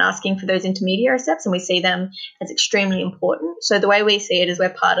in and asking for those intermediary steps, and we see them as extremely important. So the way we see it is we're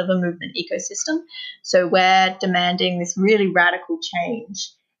part of a movement ecosystem. So we're demanding this really radical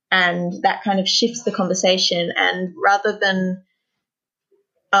change, and that kind of shifts the conversation. And rather than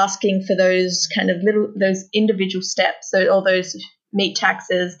asking for those kind of those individual steps, or those meat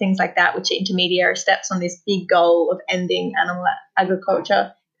taxes, things like that, which are intermediary steps on this big goal of ending animal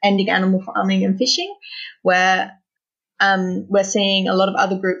agriculture, ending animal farming and fishing, where we're seeing a lot of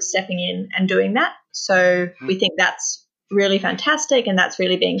other groups stepping in and doing that. So we think that's really fantastic, and that's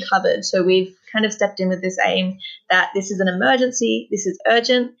really being covered. So we've kind of stepped in with this aim that this is an emergency, this is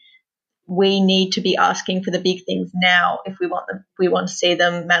urgent. We need to be asking for the big things now if we want to see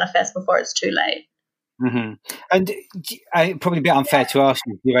them manifest before it's too late. Mm-hmm. And probably a bit unfair to ask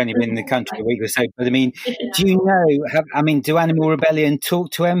you, you've only been in the country a week or so, but I mean, do you know, do Animal Rebellion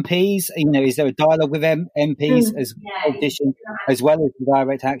talk to MPs? Is there a dialogue with MPs as well as the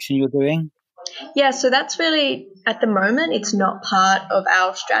direct action you're doing? Yeah, so that's really, at the moment, it's not part of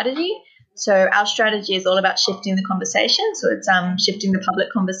our strategy. So our strategy is all about shifting the conversation. So it's shifting the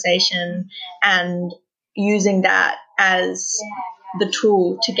public conversation and using that as the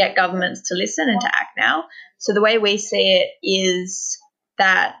tool to get governments to listen and to act now. So the way we see it is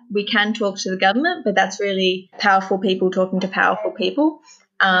that we can talk to the government, but that's really powerful people talking to powerful people.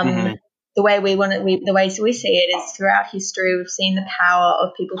 The way we see it is throughout history, we've seen the power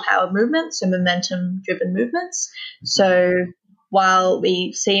of people power movements, so momentum-driven movements. So while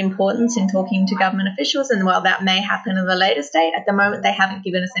we see importance in talking to government officials, and while that may happen at a later stage, at the moment they haven't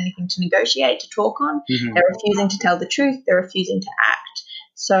given us anything to negotiate, to talk on. They're refusing to tell the truth. They're refusing to act.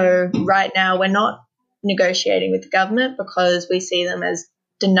 So right now we're not negotiating with the government because we see them as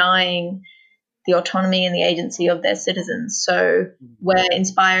denying the autonomy and the agency of their citizens. So we're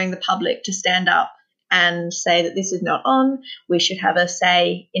inspiring the public to stand up and say that this is not on. We should have a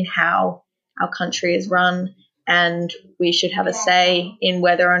say in how our country is run, and we should have a say in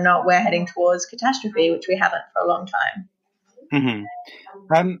whether or not we're heading towards catastrophe, which we haven't for a long time.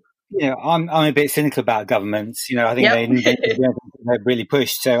 I'm a bit cynical about governments. I think they've really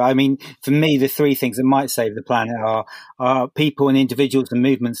pushed. So, I mean, for me, the three things that might save the planet are people and individuals and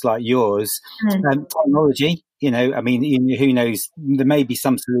movements like yours, technology. Who knows? There may be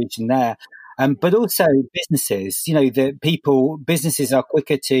some solution there. But also businesses, businesses are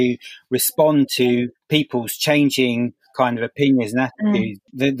quicker to respond to people's changing kind of opinions and attitudes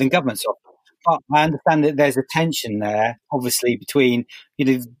than governments are. But I understand that there's a tension there, obviously, between,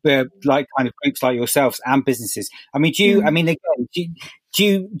 like kind of groups like yourselves and businesses. I mean, do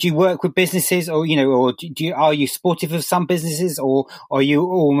you work with businesses, or, are you supportive of some businesses, or are you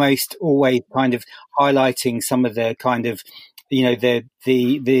almost always kind of highlighting some of the kind of,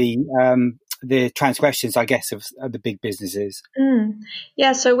 the transgressions, I guess, of the big businesses?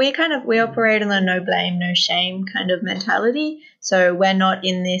 Yeah, so we operate on a no blame, no shame kind of mentality. So we're not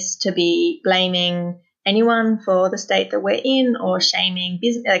in this to be blaming anyone for the state that we're in, or shaming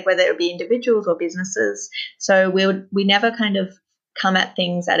business, like whether it be individuals or businesses. So we never kind of come at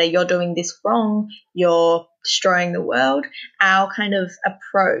things that are, you're doing this wrong, you're destroying the world. Our kind of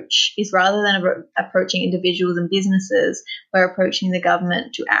approach is, rather than approaching individuals and businesses, we're approaching the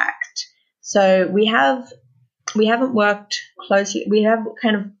government to act. So we haven't worked closely. We have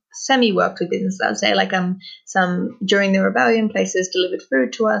kind of semi-worked with businesses. I would say, like some during the rebellion, places delivered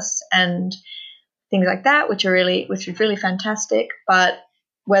food to us and things like that, which is really fantastic. But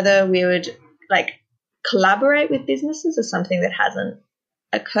whether we would collaborate with businesses is something that hasn't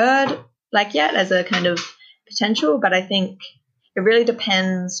occurred yet as a kind of potential. But I think it really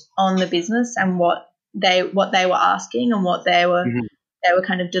depends on the business and what they were asking and what they were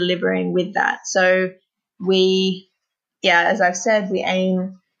kind of delivering with that. So as I've said, we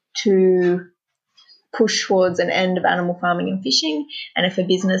aim to push towards an end of animal farming and fishing. And if a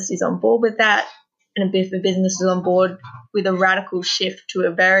business is on board with that, and if a business is on board with a radical shift to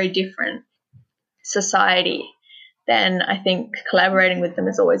a very different society, then I think collaborating with them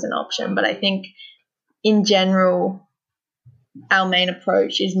is always an option. But I think in general, our main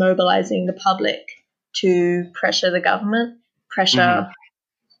approach is mobilizing the public to pressure the government, pressure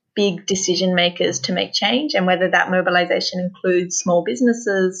big decision makers to make change. And whether that mobilization includes small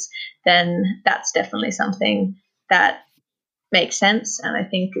businesses, then that's definitely something that makes sense and I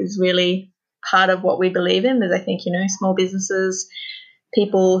think is really part of what we believe in, because I think, small businesses,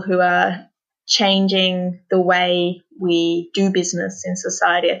 people who are changing the way we do business in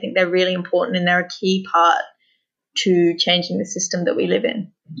society, I think they're really important, and they're a key part to changing the system that we live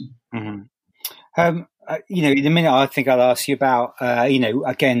in. In a minute, I think I'll ask you about,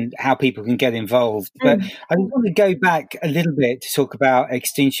 again, how people can get involved. But I want to go back a little bit to talk about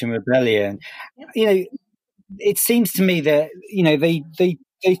Extinction Rebellion. Yep. It seems to me that,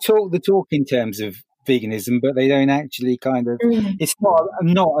 they talk the talk in terms of veganism, but they don't actually kind of, it's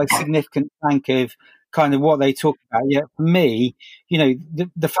not a significant plank of kind of what they talk about. Yet for me,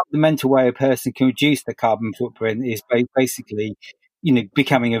 the fundamental way a person can reduce their carbon footprint is basically,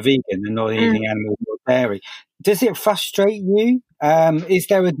 becoming a vegan and not eating animals or dairy. Does it frustrate you? Is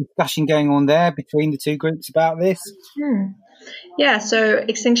there a discussion going on there between the two groups about this? Yeah, so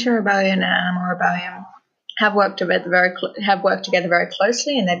Extinction Rebellion and Animal Rebellion have worked together very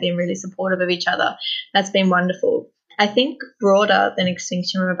closely, and they've been really supportive of each other. That's been wonderful. I think broader than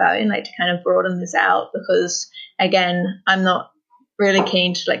Extinction Rebellion, like to kind of broaden this out, because again, I'm not really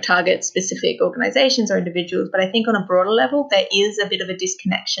keen to target specific organizations or individuals, but I think on a broader level, there is a bit of a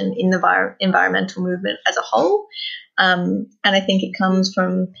disconnection in the environmental movement as a whole. And I think it comes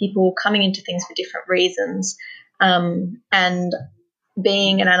from people coming into things for different reasons. And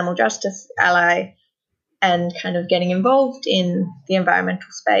being an animal justice ally and kind of getting involved in the environmental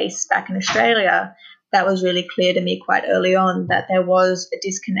space back in Australia, that was really clear to me quite early on, that there was a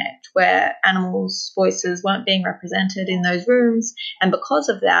disconnect where animals' voices weren't being represented in those rooms. And because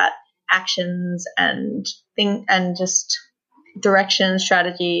of that, actions and just direction,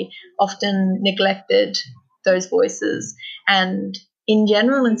 strategy often neglected those voices. And in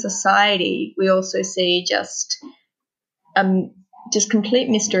general in society, we also see just complete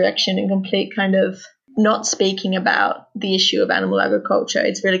misdirection and complete kind of not speaking about the issue of animal agriculture.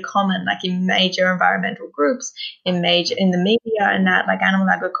 It's really common, in major environmental groups, in the media, and that animal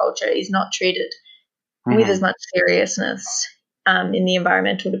agriculture is not treated with as much seriousness in the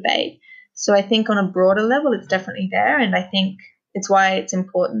environmental debate. So I think on a broader level, it's definitely there, and I think it's why it's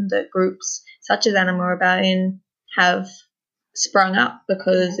important that groups such as Animal Rebellion have sprung up,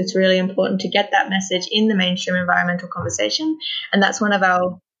 because it's really important to get that message in the mainstream environmental conversation, and that's one of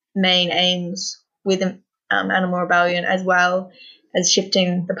our main aims with Animal Rebellion, as well as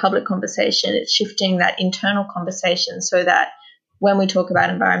shifting the public conversation. It's shifting that internal conversation so that when we talk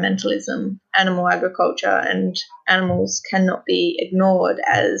about environmentalism, animal agriculture and animals cannot be ignored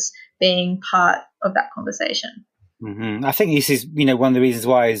as being part of that conversation. I think this is, one of the reasons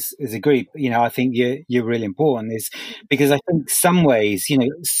why, as a group, I think you're really important, is because I think some ways,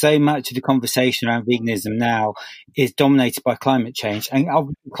 so much of the conversation around veganism now is dominated by climate change, and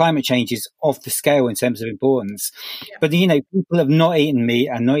climate change is off the scale in terms of importance. Yeah. But people have not eaten meat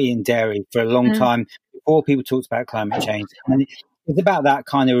and not eaten dairy for a long time before people talked about climate change, and it's about that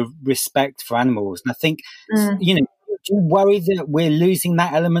kind of respect for animals. And I think do you worry that we're losing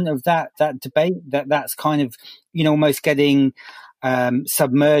that element of that debate, that's kind of, almost getting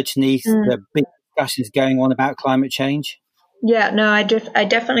submerged beneath the big discussions going on about climate change? Yeah, no, I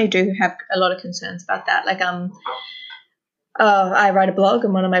definitely do have a lot of concerns about that. I write a blog,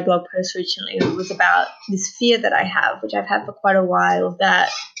 and one of my blog posts recently was about this fear that I have, which I've had for quite a while, that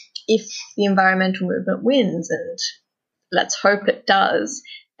if the environmental movement wins, and let's hope it does,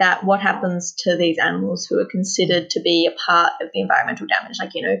 that what happens to these animals who are considered to be a part of the environmental damage,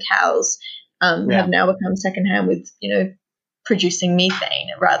 cows have now become secondhand with, producing methane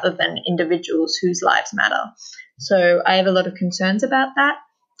rather than individuals whose lives matter. So I have a lot of concerns about that.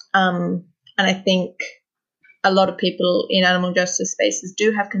 And I think a lot of people in animal justice spaces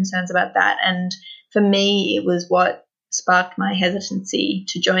do have concerns about that. And for me, it was what sparked my hesitancy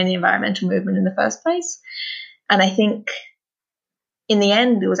to join the environmental movement in the first place. And I think in the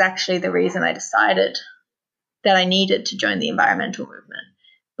end, it was actually the reason I decided that I needed to join the environmental movement,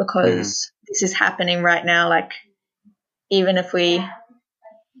 because this is happening right now. Even if we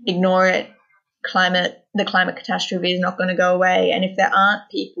ignore it, the climate catastrophe is not going to go away. And if there aren't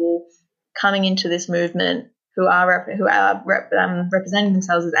people coming into this movement who are representing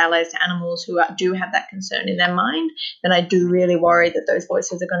themselves as allies to animals, who do have that concern in their mind, then I do really worry that those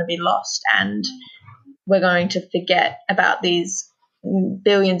voices are going to be lost, and we're going to forget about these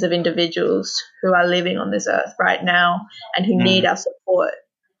billions of individuals who are living on this earth right now and who need our support,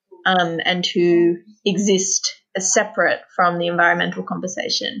 and who exist as separate from the environmental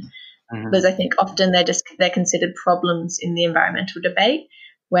conversation. Because I think often they're considered problems in the environmental debate,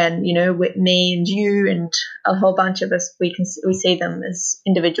 when, with me and you and a whole bunch of us, we see them as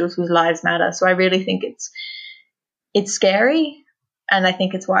individuals whose lives matter. So I really think it's scary. And I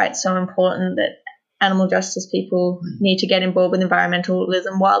think it's why it's so important that animal justice people need to get involved with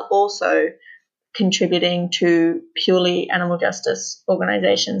environmentalism while also contributing to purely animal justice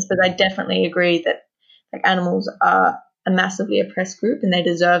organizations. But I definitely agree that like animals are a massively oppressed group and they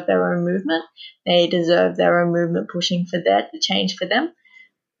deserve their own movement. They deserve their own movement pushing for that change for them.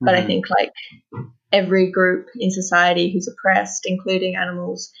 But I think like every group in society who's oppressed, including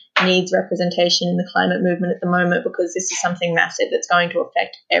animals, needs representation in the climate movement at the moment, because this is something massive that's going to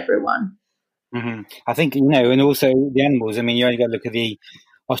affect everyone. I think, and also the animals. I mean, you only got to look at the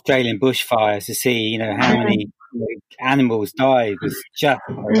Australian bushfires to see, how many animals died. It was just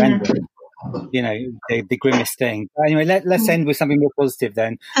horrendous. The grimmest thing. But anyway, let's end with something more positive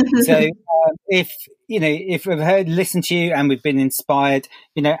then. So if we've listened to you and we've been inspired,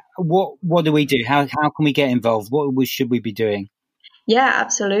 what do we do? How can we get involved? What should we be doing? Yeah,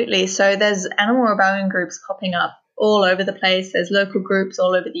 absolutely. So there's animal rebellion groups popping up all over the place. There's local groups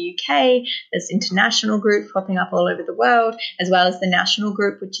all over the UK. There's international groups popping up all over the world, as well as the national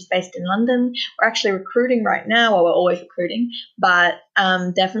group, which is based in London. We're actually recruiting right now. Well, we're always recruiting, but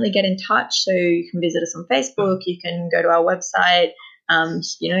definitely get in touch. So you can visit us on Facebook. You can go to our website.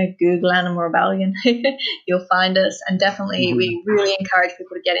 Google Animal Rebellion. You'll find us. And definitely we really encourage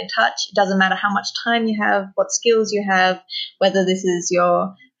people to get in touch. It doesn't matter how much time you have, what skills you have, whether this is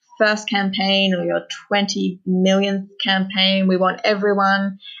your first campaign or your 20 millionth campaign. We want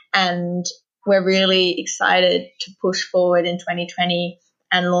everyone, and we're really excited to push forward in 2020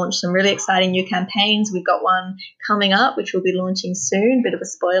 and launch some really exciting new campaigns. We've got one coming up which we'll be launching soon, bit of a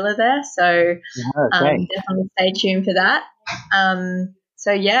spoiler there, so definitely stay tuned for that.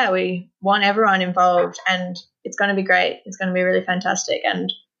 So yeah, we want everyone involved and it's going to be great. It's going to be really fantastic,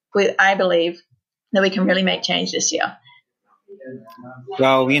 and I believe that we can really make change this year.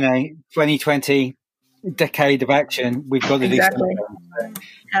 Well, 2020, decade of action, we've got to do something.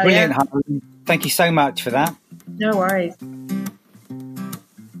 Brilliant, Harlan. Thank you so much for that. No worries.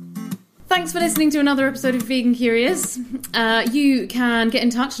 Thanks for listening to another episode of Vegan Curious. You can get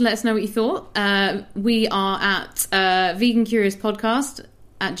in touch and let us know what you thought. We are at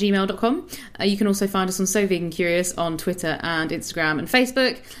vegancuriouspodcast@gmail.com. You can also find us on So Vegan Curious on Twitter and Instagram and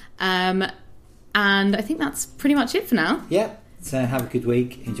Facebook. And I think that's pretty much it for now. Yeah. So have a good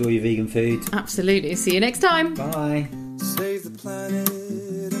week. Enjoy your vegan food. Absolutely. See you next time. Bye. Save the planet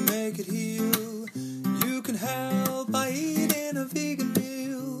and make it heal. You can help by eating a vegan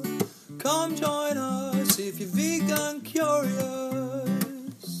meal. Come join us if you're vegan curious.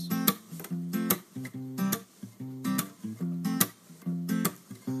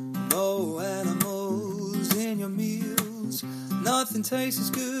 No animals in your meals. Nothing tastes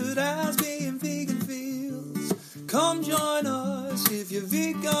as good as being vegan feels. Come join us if you're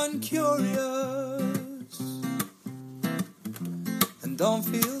vegan curious. And don't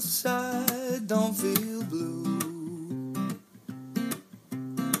feel sad, don't feel blue.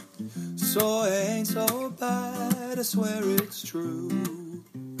 Soy ain't so bad, I swear it's true.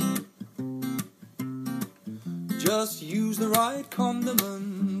 Just use the right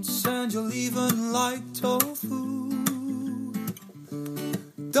condiments and you'll even like tofu.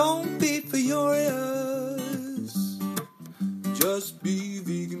 Don't be furious, just be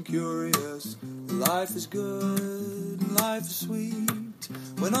vegan curious. Life is good, life is sweet.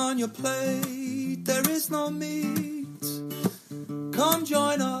 When on your plate there is no meat. Come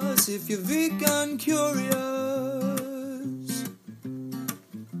join us if you're vegan curious.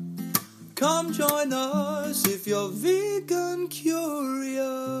 Come join us if you're vegan curious.